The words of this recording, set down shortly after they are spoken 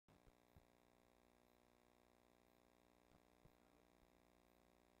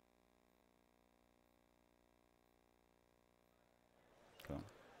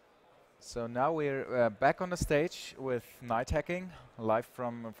So now we're back on the stage with NightHacking, live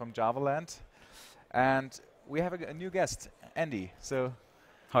from JavaLand, and we have a new guest, Andy. So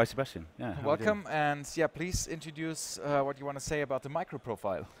hi, Sebastian. Yeah, welcome, and yeah, please introduce what you want to say about the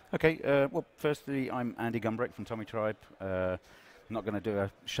microprofile. Okay. Well, firstly, I'm Andy Gumbrecht from Tommy Tribe. I'm not going to do a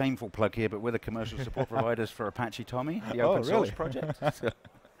shameful plug here, but we're the commercial support providers for Apache Tommy, the open source project. So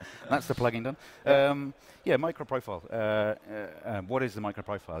that's the plugging done. Yeah, MicroProfile. What is the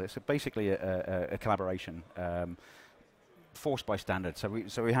MicroProfile? It's basically a collaboration forced by standards.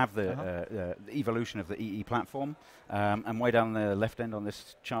 So we have the evolution of the EE platform, and way down the left end on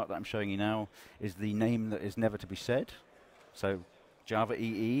this chart that I'm showing you now is the name that is never to be said. So Java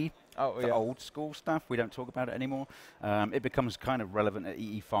EE, the old school stuff. We don't talk about it anymore. It becomes kind of relevant at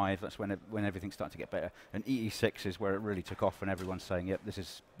EE5. That's when everything starts to get better. And EE6 is where it really took off, and everyone's saying, "Yep,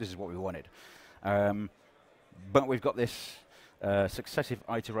 this is what we wanted." But we've got this successive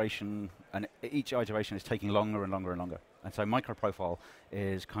iteration, and each iteration is taking longer and longer and longer. And so MicroProfile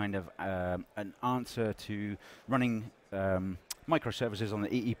is kind of an answer to running microservices on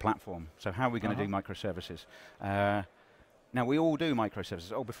the EE platform. So how are we going to do microservices? Now, we all do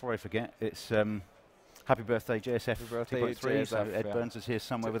microservices. Oh, before I forget, it's happy birthday, JSF 2.3. So Ed Burns is here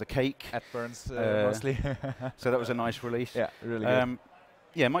somewhere with a cake. Ed Burns, mostly. So that was a nice release. Yeah, really good.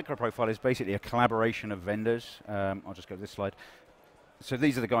 Yeah, MicroProfile is basically a collaboration of vendors. I'll just go to this slide. So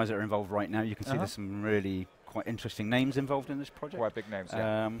these are the guys that are involved right now. You can see there's some really quite interesting names involved in this project. Quite big names,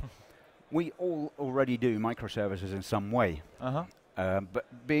 yeah. We all already do microservices in some way. But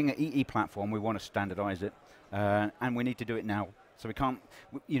being an EE platform, we want to standardize it. And we need to do it now. So we can't,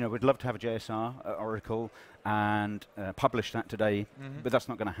 we'd love to have a JSR at Oracle and publish that today, but that's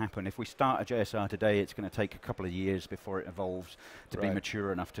not going to happen. If we start a JSR today, it's going to take a couple of years before it evolves to be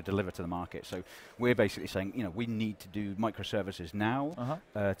mature enough to deliver to the market. So we're basically saying, we need to do microservices now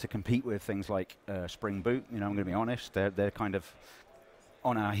to compete with things like Spring Boot. I'm going to be honest, they're kind of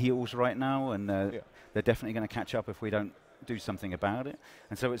on our heels right now, and they're definitely going to catch up if we don't do something about it.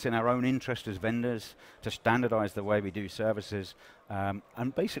 And so it's in our own interest as vendors to standardize the way we do services,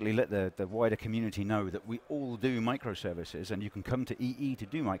 and basically let the wider community know that we all do microservices, and you can come to EE to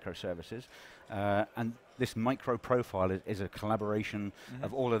do microservices. And this MicroProfile is a collaboration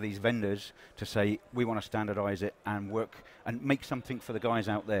of all of these vendors to say we want to standardize it and work and make something for the guys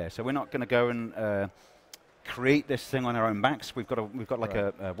out there. So we're not going to go and create this thing on our own backs. We've got like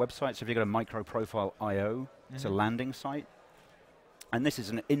a website. So if you go to MicroProfile.io, it's a landing site, and this is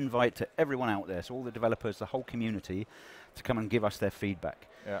an invite to everyone out there, so all the developers, the whole community, to come and give us their feedback.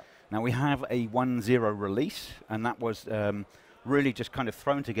 Now we have a 1.0 release, and that was really just kind of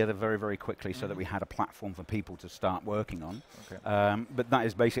thrown together very, very quickly so that we had a platform for people to start working on. But that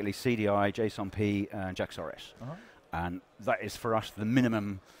is basically CDI, JSON-P, and JAX-RS. And that is for us the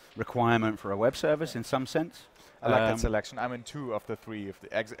minimum requirement for a web service in some sense. I like that selection. I'm in 2 of the 3 of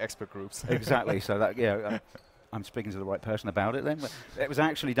the expert groups. Exactly. So that I'm speaking to the right person about it then. But it was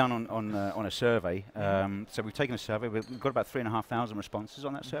actually done on a survey. So we've taken a survey. We've got about 3,500 responses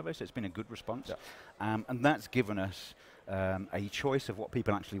on that survey. So it's been a good response, and that's given us a choice of what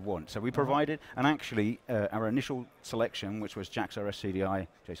people actually want. So we provided, and actually our initial selection, which was JAX-RS, CDI,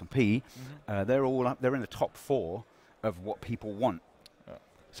 JSON-P, they're in the top 4 of what people want.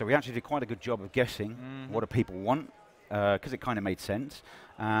 So we actually did quite a good job of guessing what do people want, because it kind of made sense.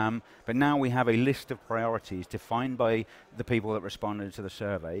 But now we have a list of priorities defined by the people that responded to the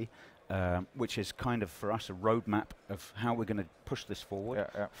survey, which is kind of for us a roadmap of how we're going to push this forward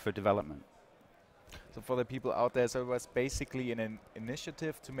for development. So for the people out there, so it was basically an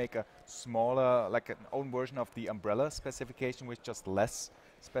initiative to make a smaller, like an own version of the umbrella specification with just less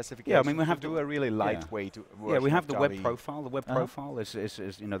specification. Yeah, I mean we have to do a really lightweight version. Yeah, we have the Java web profile. The web profile is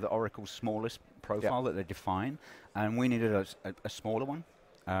the Oracle's smallest profile that they define, and we needed a smaller one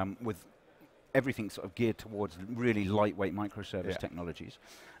with everything sort of geared towards really lightweight microservice technologies.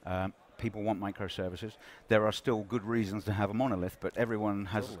 People want microservices. There are still good reasons to have a monolith, but everyone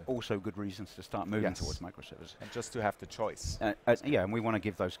has also good reasons to start moving towards microservices. And just to have the choice. Yeah, and we want to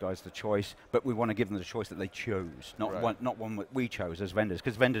give those guys the choice, but we want to give them the choice that they chose, not one that we chose as vendors,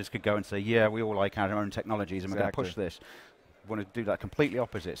 because vendors could go and say, yeah, we all like our own technologies and we're going to push this. We want to do that completely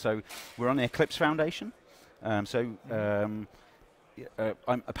opposite. So we're on the Eclipse Foundation. I'm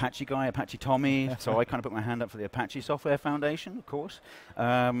Apache guy, Apache Tommy, so I kind of put my hand up for the Apache Software Foundation, of course.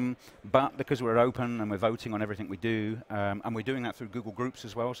 But because we're open and we're voting on everything we do, and we're doing that through Google Groups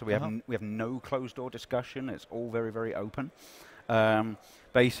as well, so we have no closed door discussion. It's all very, very open.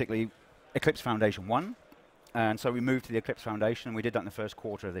 Basically, Eclipse Foundation 1, And so we moved to the Eclipse Foundation. We did that in the first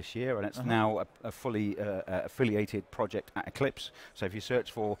quarter of this year, and it's now a fully affiliated project at Eclipse. So if you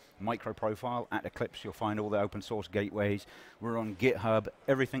search for MicroProfile at Eclipse, you'll find all the open source gateways. We're on GitHub.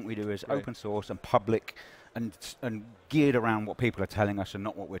 Everything we do is open source and public, and geared around what people are telling us and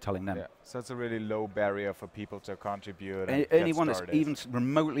not what we're telling them. Yeah. So it's a really low barrier for people to contribute. Anyone that's even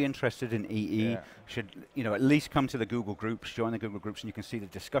remotely interested in EE should, at least come to the Google groups, join the Google groups, and you can see the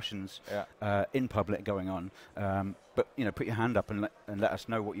discussions in public going on. But put your hand up and let us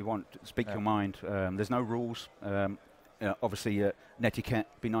know what you want. Speak your mind. There's no rules. Obviously, netiquette,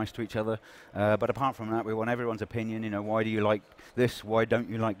 be nice to each other. But apart from that, we want everyone's opinion. Why do you like this? Why don't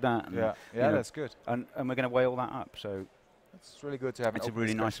you like that? And that's good. And we're going to weigh all that up. So it's really good to have. It's a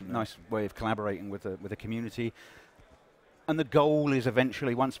really nice way of collaborating with the community. And the goal is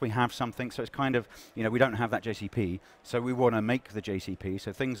eventually, once we have something, so it's kind of, we don't have that JCP, so we want to make the JCP.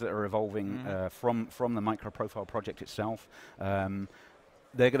 So things that are evolving from the MicroProfile project itself, they're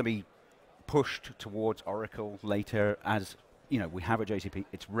going to be pushed towards Oracle later as, we have a JCP,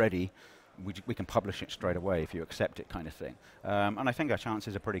 it's ready, we can publish it straight away if you accept it, kind of thing. And I think our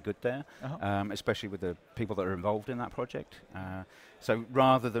chances are pretty good there, especially with the people that are involved in that project. So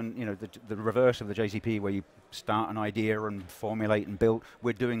rather than, the reverse of the JCP where you start an idea and formulate and build,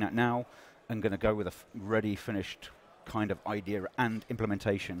 we're doing that now and going to go with a ready, finished kind of idea and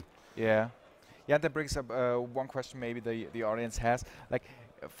implementation. Yeah, that brings up one question maybe the audience has. Like,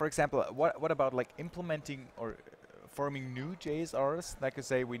 for example, what about like implementing or forming new JSRs? Like you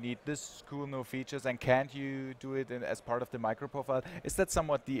say, we need this cool new features, and can't you do it as part of the MicroProfile? Is that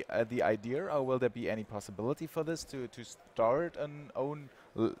somewhat the idea, or will there be any possibility for this to start and own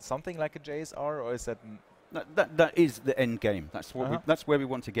something like a JSR, or is that? That is the end game. That's what that's where we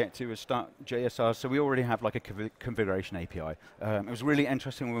want to get to, is start JSR. So we already have like a configuration API. It was really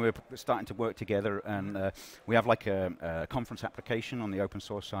interesting when we were starting to work together, and we have like a conference application on the open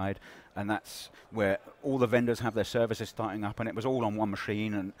source side, and that's where all the vendors have their services starting up, and it was all on one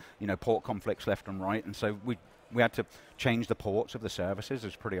machine, and port conflicts left and right, and so we had to change the ports of the services. It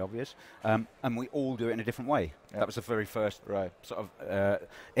was pretty obvious, and we all do it in a different way. That was the very first sort of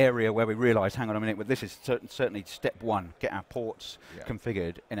area where we realized, hang on a minute, but this is certainly step one, get our ports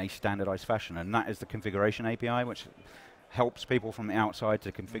configured in a standardized fashion, and that is the configuration API, which helps people from the outside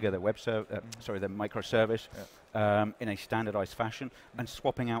to configure their their microservice in a standardized fashion, and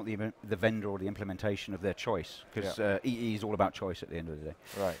swapping out the vendor or the implementation of their choice, because EE is all about choice at the end of the day.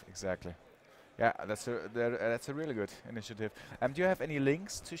 Right, exactly. Yeah, that's a really good initiative. Do you have any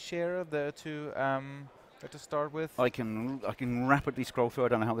links to share to start with? I can rapidly scroll through. I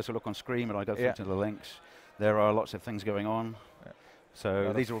don't know how this will look on screen, but I go through to the links. There are lots of things going on.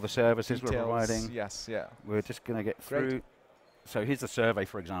 So these are all the services we're providing. Yes, We're just going to get through. So here's the survey,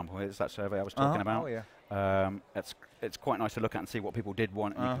 for example. Here's that survey I was talking about. Oh, yeah. It's quite nice to look at and see what people did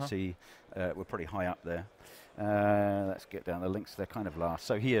want. And you can see we're pretty high up there. Let's get down the links. They're kind of last.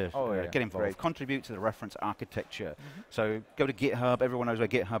 So here, get involved. Great. Contribute to the reference architecture. So go to GitHub. Everyone knows where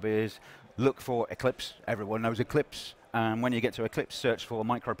GitHub is. Look for Eclipse. Everyone knows Eclipse. And when you get to Eclipse, search for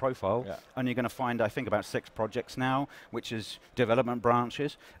MicroProfile, and you're going to find, I think, about 6 projects now, which is development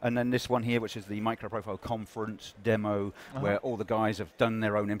branches, and then this one here, which is the MicroProfile conference demo, where all the guys have done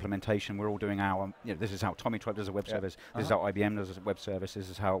their own implementation. We're all doing our, this is how Tommy Tribe does a web service, this is how IBM does a web service, this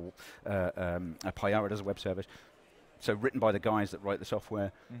is how Payara does a web service. So written by the guys that write the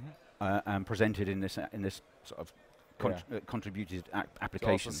software, and presented in this sort of contributed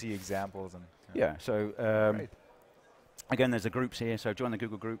application. So also see examples and so. Again, there's the groups here, so join the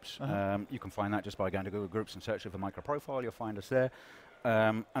Google groups. You can find that just by going to Google Groups and searching for MicroProfile. You'll find us there.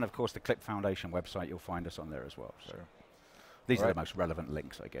 And of course, the Click Foundation website, you'll find us on there as well. So these are the most relevant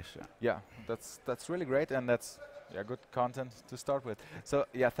links, I guess. Yeah, that's really great, and that's good content to start with. So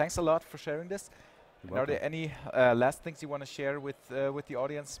thanks a lot for sharing this. Are there any last things you want to share with the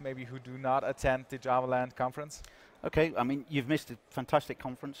audience, maybe who do not attend the JavaLand conference? Okay, I mean, you've missed a fantastic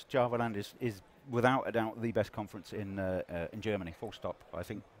conference. JavaLand is without a doubt the best conference in Germany, full stop. I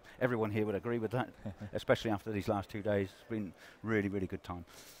think everyone here would agree with that, especially after these last 2 days. It's been really, really good time.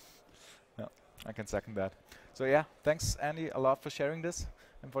 Yeah, I can second that. So thanks, Andy, a lot for sharing this,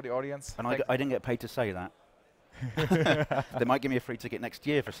 and for the audience. And I didn't get paid to say that. They might give me a free ticket next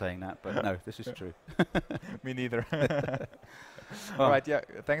year for saying that, but no, this is true. Me neither. All right,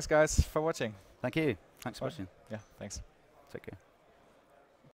 thanks guys for watching. Thank you. Thanks for watching. Yeah, thanks. Take care.